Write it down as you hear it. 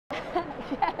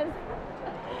Yes.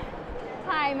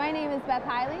 Hi, my name is Beth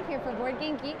Hiley, here for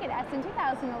BoardGameGeek at Essen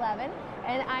 2011,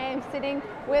 and I am sitting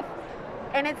with,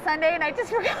 and it's Sunday, and I just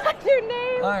forgot your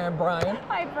name. Hi, I'm Brian.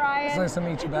 Hi, Brian. It's nice to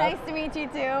meet you, Beth. Nice to meet you,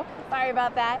 too. Sorry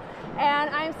about that. And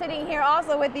I'm sitting here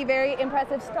also with the very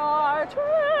impressive Star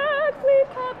Trek Fleet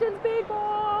Captain's Big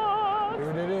Box.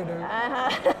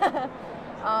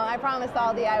 I promised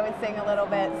Aldi I would sing a little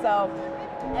bit, so.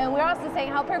 And we're also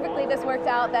saying how perfectly this worked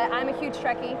out, that I'm a huge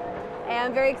Trekkie, and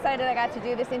I'm very excited I got to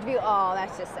do this interview. Oh,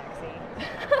 that's just sexy.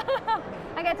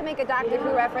 I got to make a Doctor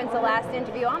Who reference the last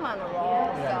interview. I'm on the roll.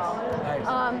 Yes.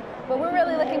 So. Nice. But we're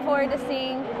really looking forward to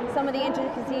seeing some of the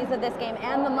intricacies of this game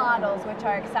and the models, which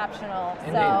are exceptional.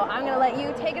 Indeed. So I'm going to let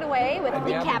you take it away with I'd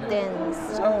be the happy to. captains.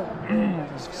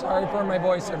 So, sorry for my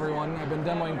voice, everyone. I've been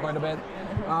demoing quite a bit.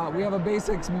 We have a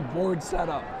basics board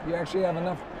setup. You actually have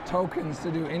enough tokens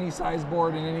to do any size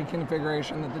board in any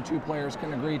configuration that the two players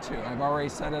can agree to. I've already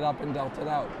set it up and dealt it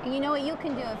out. And you know what you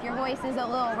can do if your voice is a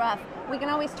little rough? We can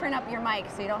always turn up your mic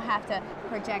so you don't have to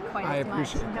project quite as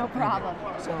much. Appreciate that. No problem.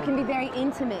 So, it can be very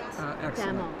intimate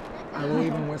excellent. demo. I will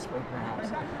even whisper,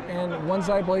 perhaps. And one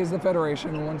side plays the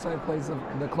Federation, and one side plays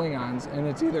the Klingons, and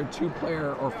it's either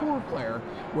 2-player or 4-player,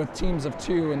 with teams of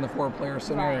 2 in the 4-player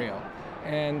scenario. Right.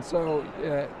 And so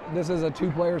this is a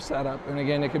 2-player setup, and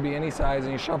again, it could be any size,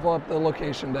 and you shuffle up the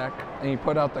location deck, and you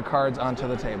put out the cards onto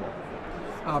the table.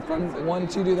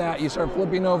 Once you do that, you start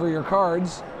flipping over your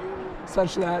cards,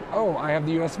 such that, oh, I have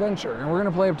the U.S. Venture, and we're going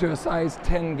to play up to a size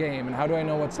 10 game. And how do I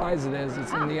know what size it is?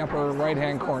 It's in the upper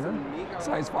right-hand corner,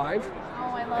 size 5. Oh,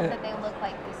 I love that they look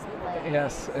like display.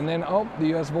 Yes, and then, oh, the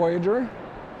U.S. Voyager.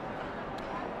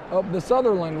 Oh, the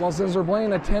Sutherland. Well, since we're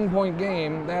playing a 10-point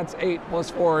game, that's 8 plus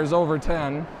 4 is over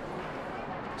 10.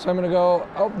 So I'm going to go,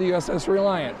 oh, the USS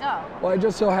Reliant. Oh. Well, I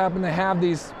just so happen to have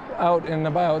these out and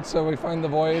about, so we find the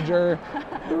Voyager,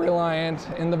 the Reliant,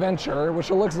 and the Venture, which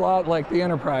looks a lot like the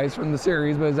Enterprise from the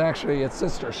series, but is actually its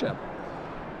sister ship.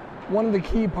 One of the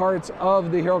key parts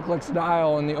of the HeroClix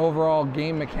dial and the overall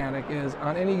game mechanic is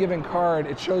on any given card,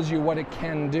 it shows you what it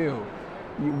can do.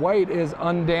 White is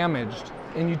undamaged,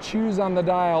 and you choose on the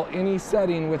dial any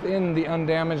setting within the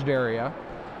undamaged area,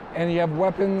 and you have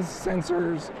weapons,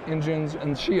 sensors, engines,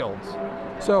 and shields.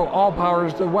 So all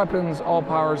powers to weapons, all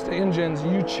powers to engines,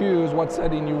 you choose what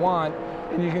setting you want,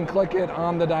 and you can click it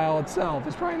on the dial itself.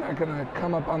 It's probably not going to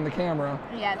come up on the camera,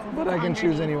 but I can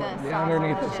choose anyone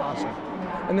underneath the saucer.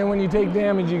 And then when you take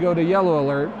damage, you go to yellow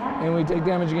alert, and when you take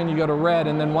damage again, you go to red,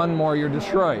 and then one more, you're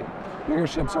destroyed. Bigger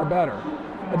ships are better.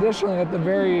 Additionally, at the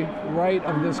very right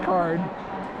of this card,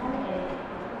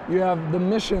 you have the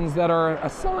missions that are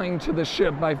assigned to the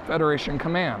ship by Federation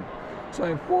Command. So I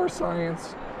have 4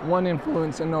 science, 1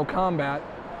 influence, and no combat.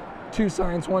 2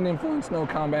 science, 1 influence, no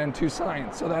combat, and 2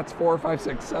 science. So that's 4, 5,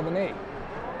 6, 7, 8.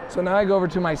 So now I go over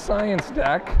to my science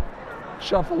deck,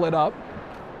 shuffle it up,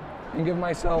 and give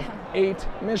myself 8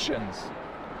 missions.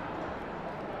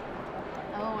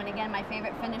 Oh, and again, my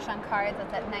favorite finish on cards,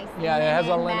 that's that nice it has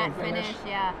a linen matte finish.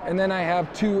 Yeah. And then I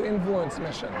have 2 influence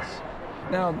missions.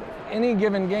 Now, any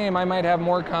given game, I might have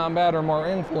more combat or more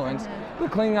influence. The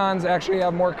Klingons actually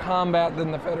have more combat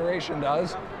than the Federation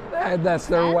does. That's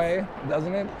their way,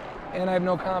 doesn't it? And I have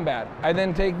no combat. I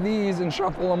then take these and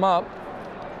shuffle them up,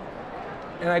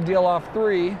 and I deal off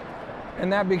 3,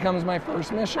 and that becomes my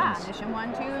first missions. Mission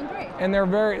 1, 2, and 3.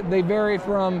 And they vary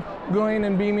from going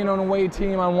and beaming on a away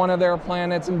team on one of their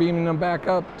planets and beaming them back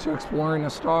up, to exploring a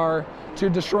star, to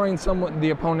destroying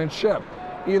the opponent's ship.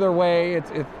 Either way,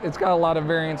 it's got a lot of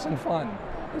variance and fun.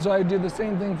 And so I do the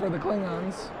same thing for the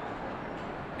Klingons,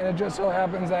 and it just so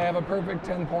happens I have a perfect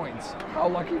 10 points. How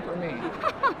lucky for me.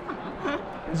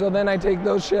 And so then I take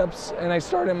those ships and I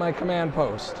start at my command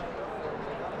post.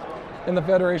 And the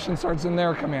Federation starts in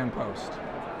their command post.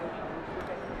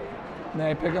 And then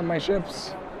I pick up my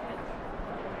ships,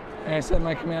 and I set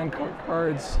my command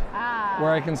cards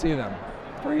where I can see them,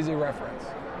 for easy reference.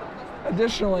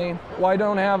 Additionally, while I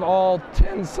don't have all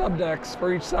 10 subdecks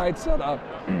for each side set up,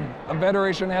 a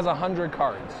Federation has 100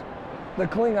 cards. The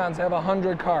Klingons have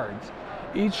 100 cards.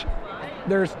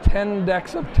 There's 10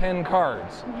 decks of 10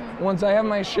 cards. Once I have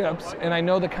my ships and I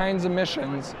know the kinds of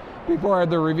missions before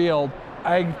they're revealed,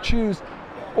 I choose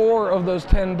 4 of those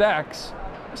 10 decks.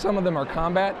 Some of them are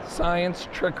combat, science,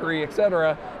 trickery,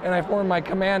 etc., and I form my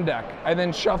command deck. I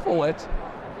then shuffle it,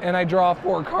 and I draw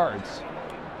 4 cards.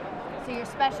 So you're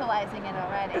specializing it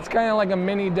already. It's kind of like a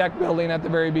mini deck building at the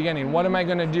very beginning. What am I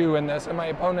going to do in this? And my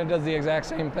opponent does the exact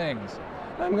same things.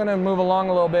 I'm going to move along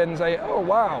a little bit and say, oh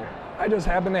wow, I just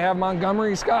happen to have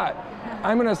Montgomery Scott.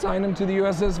 I'm going to assign him to the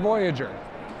USS Voyager.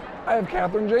 I have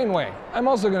Catherine Janeway. I'm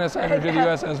also going to assign her to the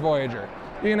USS Voyager.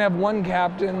 You can have 1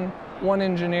 captain, 1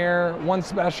 engineer, 1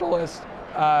 specialist,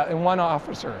 and 1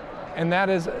 officer. And that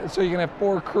is, so you can have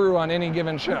 4 crew on any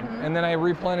given ship. And then I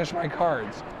replenish my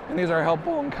cards. And these are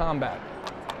helpful in combat.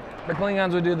 The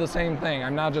Klingons would do the same thing.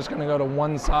 I'm not just going to go to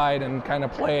one side and kind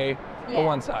of play the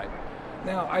one side.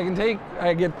 Now,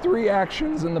 I get 3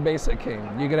 actions in the basic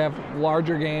game. You could have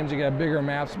larger games, you could have bigger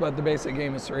maps, but the basic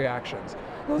game is 3 actions.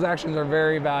 Those actions are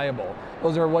very valuable.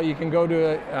 Those are what you can go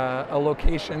to a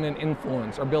location and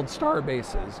influence, or build star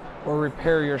bases, or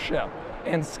repair your ship,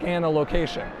 and scan a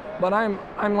location. But I'm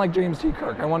like James T.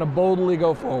 Kirk. I want to boldly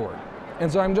go forward.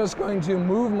 And so I'm just going to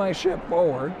move my ship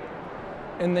forward.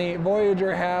 And the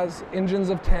Voyager has engines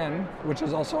of 10, which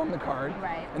is also on the card.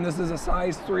 Right. And this is a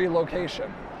size 3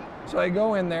 location. So I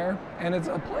go in there, and it's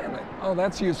a planet. Oh,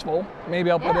 that's useful.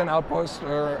 Maybe I'll put an outpost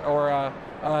or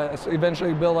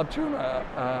eventually build up to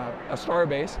a star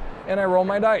base, and I roll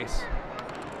my dice.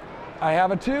 I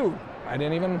have a 2. I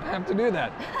didn't even have to do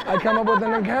that. I come up with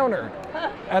an encounter.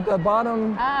 At the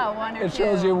bottom, 1 or it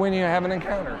shows 2. you when you have an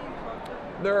encounter.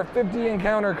 There are 50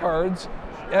 encounter cards.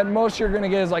 At most, you're going to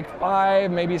get is like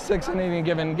 5, maybe 6 in any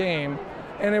given game.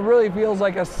 And it really feels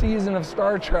like a season of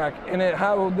Star Trek, and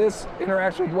how this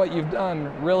interacts with what you've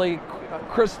done really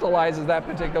crystallizes that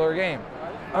particular game.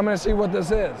 I'm going to see what this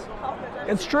is.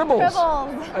 It's Tribbles.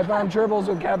 Tribbles. I found Tribbles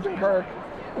with Captain Kirk.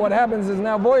 What happens is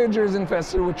now Voyager is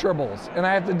infested with Tribbles, and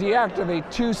I have to deactivate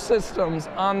 2 systems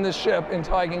on the ship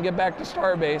until I can get back to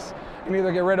Starbase and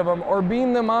either get rid of them or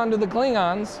beam them onto the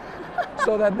Klingons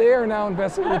so that they are now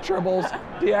infested with Tribbles,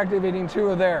 deactivating 2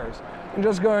 of theirs. And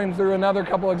just going through another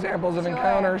couple examples of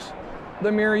encounters,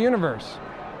 the mirror universe.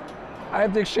 I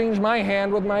have to exchange my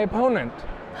hand with my opponent.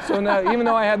 So now, even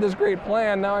though I had this great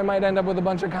plan, now I might end up with a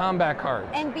bunch of combat cards.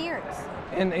 And beards.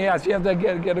 And yes, you have to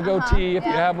get a goatee if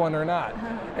you have one or not.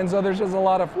 And so there's just a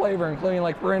lot of flavor, including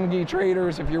like Ferengi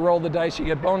traders. If you roll the dice, you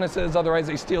get bonuses. Otherwise,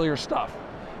 they steal your stuff.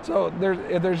 So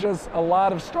there's just a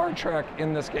lot of Star Trek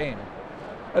in this game.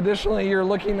 Additionally, you're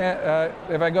looking at,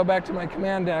 if I go back to my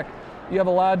command deck, you have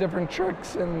a lot of different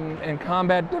tricks and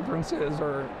combat differences,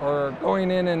 or going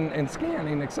in and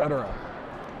scanning, etc.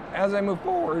 As I move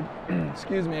forward,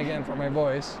 excuse me again for my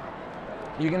voice,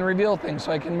 you can reveal things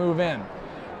so I can move in.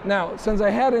 Now, since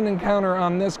I had an encounter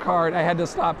on this card, I had to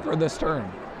stop for this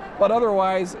turn. But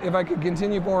otherwise, if I could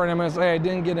continue forward, I'm going to say I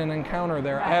didn't get an encounter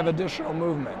there. I have additional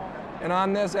movement. And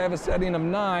on this, I have a setting of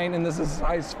 9, and this is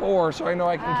size 4, so I know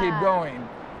I can keep going.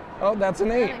 Oh, that's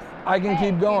an 8. I can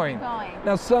keep going.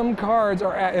 Now, some cards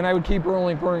are and I would keep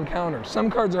rolling for encounters. Some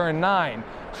cards are a 9.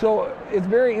 So it's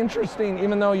very interesting,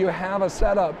 even though you have a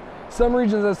setup, some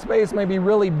regions of space might be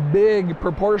really big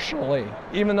proportionally,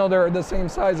 even though they're the same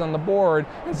size on the board.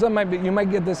 And some might be, you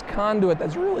might get this conduit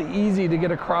that's really easy to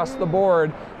get across the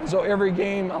board. And so every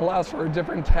game allows for a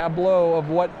different tableau of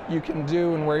what you can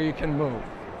do and where you can move.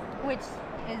 Which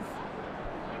is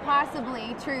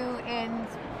possibly true in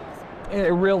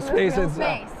real space, it's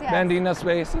yes. bending of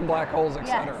space and black holes,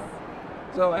 etc.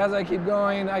 Yes. So as I keep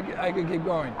going, I could keep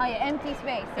going. Oh yeah, empty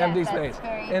space. Yes, Empty space.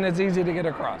 And it's easy to get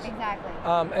across. Exactly.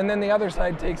 And then the other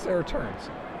side takes their turns.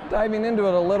 Diving into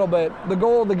it a little bit, the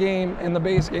goal of the game in the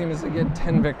base game is to get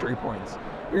 10 victory points.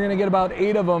 You're going to get about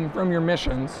 8 of them from your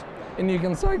missions. And you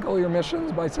can cycle your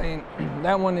missions by saying,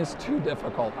 that one is too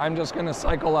difficult. I'm just going to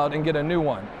cycle out and get a new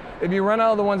one. If you run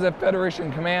out of the ones that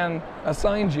Federation Command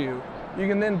assigns you, you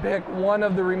can then pick one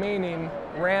of the remaining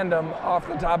random off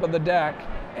the top of the deck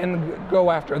and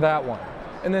go after that one.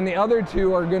 And then the other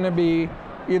 2 are going to be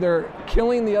either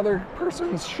killing the other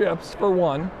person's ships for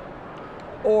 1,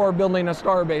 or building a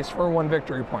star base for 1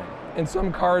 victory point. And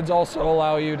some cards also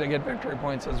allow you to get victory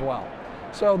points as well.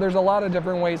 So there's a lot of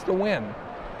different ways to win.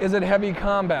 Is it heavy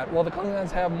combat? Well, the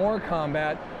Klingons have more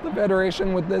combat. The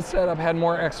Federation with this setup had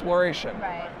more exploration.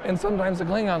 Right. And sometimes the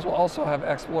Klingons will also have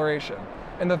exploration.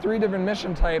 And the 3 different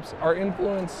mission types are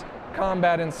influence,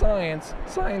 combat, and science.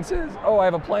 Science is, oh, I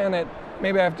have a planet,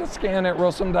 maybe I have to scan it,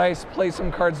 roll some dice, play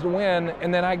some cards to win,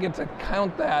 and then I get to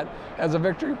count that as a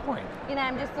victory point. You know,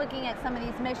 I'm just looking at some of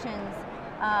these missions.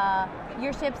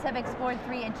 Your ships have explored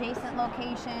 3 adjacent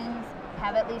locations,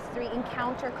 have at least 3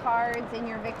 encounter cards in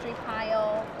your victory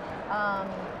pile,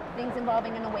 things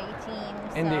involving an away team.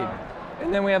 So. Indeed.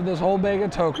 And then we have this whole bag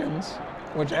of tokens,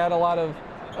 which add a lot of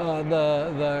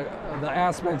the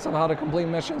aspects of how to complete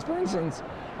missions. For instance,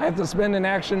 I have to spend an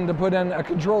action to put in a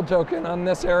control token on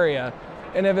this area,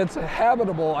 and if it's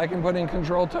habitable, I can put in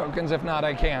control tokens. If not,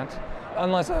 I can't,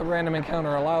 unless a random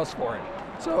encounter allows for it.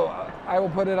 So I will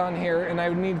put it on here, and I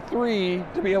would need 3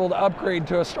 to be able to upgrade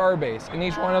to a star base, and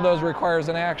each one of those requires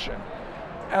an action.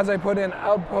 As I put in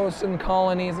outposts and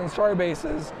colonies and star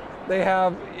bases, they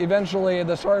have, eventually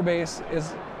the star base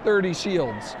is 30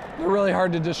 shields. They're really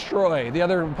hard to destroy. The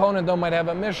other opponent though might have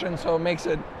a mission, so it makes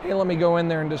it, hey, let me go in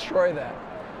there and destroy that.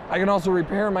 I can also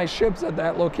repair my ships at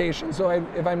that location, so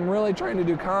if I'm really trying to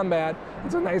do combat,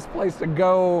 it's a nice place to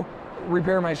go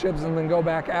repair my ships and then go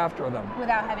back after them.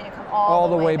 Without having to come all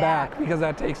the way back. Because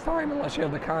that takes time unless you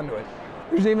have the conduit.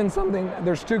 There's even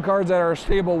there's 2 cards that are a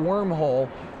stable wormhole,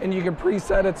 and you can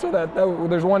preset it so that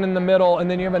there's one in the middle, and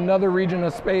then you have another region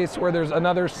of space where there's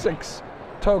another 6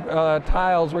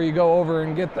 tiles where you go over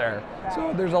and get there. Right.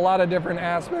 So there's a lot of different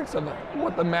aspects of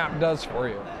what the map does for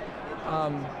you.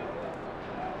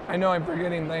 I know I'm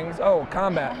forgetting things. Oh,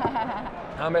 combat.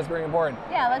 Combat's very important.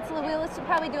 Yeah, let's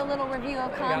probably do a little review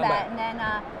of combat,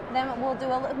 and then we'll do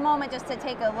a moment just to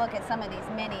take a look at some of these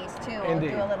minis too.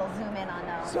 Indeed. We'll do a little zoom in on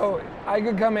those. So I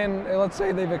could come in, let's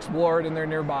say they've explored and they're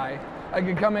nearby. I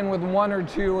could come in with 1 or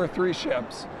 2 or 3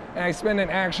 ships, and I spend an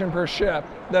action per ship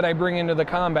that I bring into the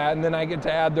combat, and then I get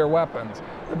to add their weapons.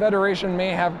 The Federation may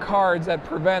have cards that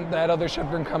prevent that other ship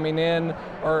from coming in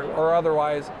or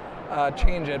otherwise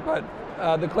change it, but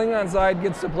the Klingon side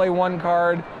gets to play 1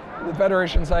 card, the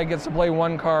Federation side gets to play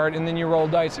 1 card, and then you roll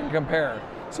dice and compare.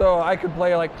 So I could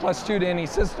play like +2 to any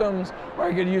systems, or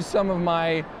I could use some of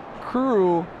my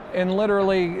crew and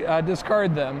literally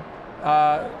discard them.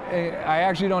 I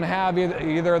actually don't have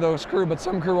either of those crew, but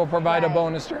some crew will provide a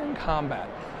bonus during combat.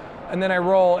 And then I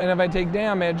roll, and if I take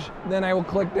damage, then I will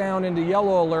click down into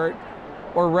yellow alert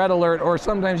or red alert, or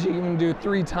sometimes you can do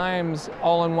 3 times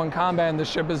all in one combat and the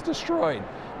ship is destroyed.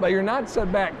 But you're not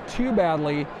set back too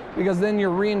badly, because then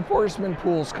your reinforcement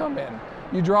pools come in.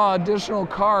 You draw additional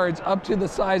cards up to the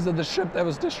size of the ship that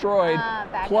was destroyed,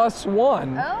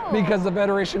 +1, because the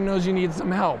Federation knows you need some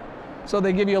help. So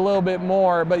they give you a little bit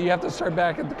more, but you have to start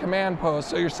back at the command post,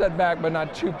 so you're set back but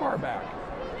not too far back.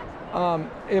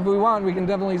 If we want, we can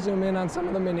definitely zoom in on some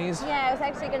of the minis. Yeah, I was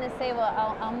actually going to say,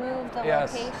 well, I'll move the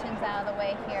locations out of the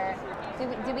way here.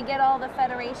 Did we get all the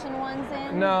Federation ones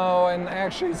in? No, and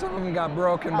actually some of them got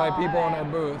broken by people in our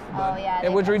booth.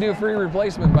 But, which we do free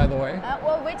replacement, by the way.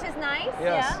 Well, which is nice.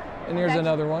 Yes, and here's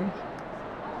another one.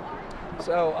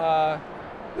 So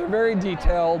they're very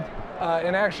detailed.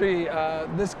 And actually,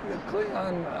 this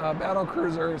Klingon battle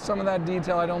cruiser, some of that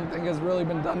detail I don't think has really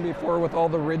been done before with all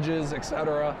the ridges,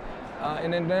 etc.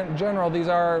 And in general, these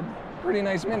are pretty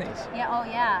nice minis. Yeah. Oh,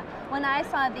 yeah. When I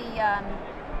saw the,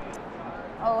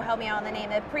 help me out on the name,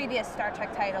 the previous Star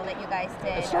Trek title that you guys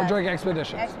did. Star Trek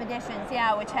Expeditions. Expeditions,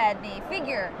 yeah, which had the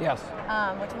figure. Yes.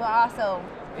 Which will also.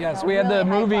 Yes, we had the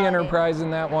movie Enterprise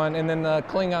in that one, and then the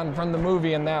Klingon from the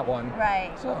movie in that one.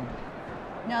 Right. So.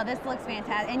 No, this looks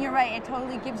fantastic, and you're right. It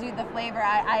totally gives you the flavor.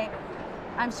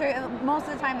 I'm sure most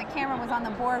of the time the camera was on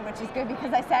the board, which is good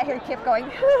because I sat here and kept going.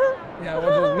 Yeah,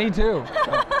 which is me too.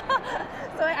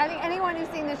 So I think anyone who's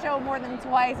seen the show more than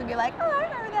twice would be like, oh, I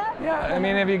remember that. Yeah, I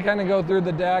mean, if you kind of go through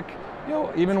the deck, you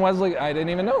know, even Wesley, I didn't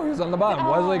even know he was on the bottom.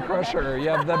 Wesley Crusher. You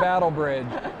have the Battle Bridge.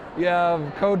 You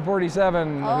have Code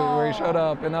 47 where he showed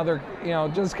up, and other, you know,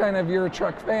 just kind of, you're a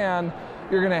Trek fan,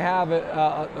 you're gonna have it.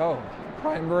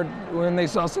 Prime Bird, when they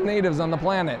saw some natives on the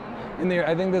planet.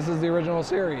 I think this is the original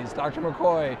series, Dr.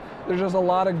 McCoy. There's just a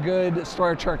lot of good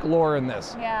Star Trek lore in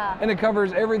this. Yeah. And it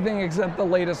covers everything except the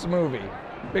latest movie,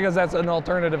 because that's an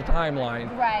alternative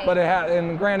timeline. Right. But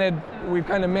and granted, we've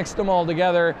kind of mixed them all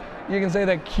together. You can say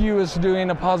that Q is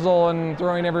doing a puzzle and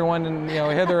throwing everyone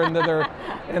hither and thither,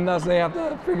 and thus they have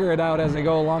to figure it out as they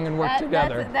go along and work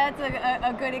together. That's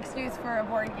a good excuse for a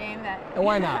board game. And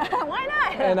why not? Why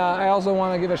not? And I also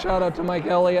want to give a shout out to Mike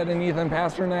Elliott and Ethan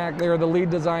Pasternak. They are the lead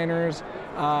designers.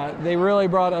 They really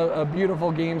brought a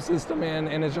beautiful game system in,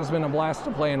 and it's just been a blast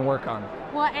to play and work on.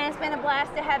 Well, and it's been a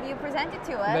blast to have you present it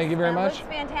to us. Thank you very much. It looks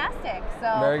fantastic.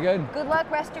 So very good. Good luck,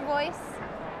 rest your voice,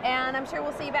 and I'm sure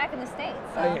we'll see you back in the States.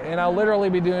 So. And I'll literally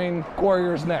be doing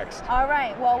Warriors next. All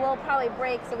right. Well, we'll probably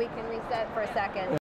break so we can reset for a second.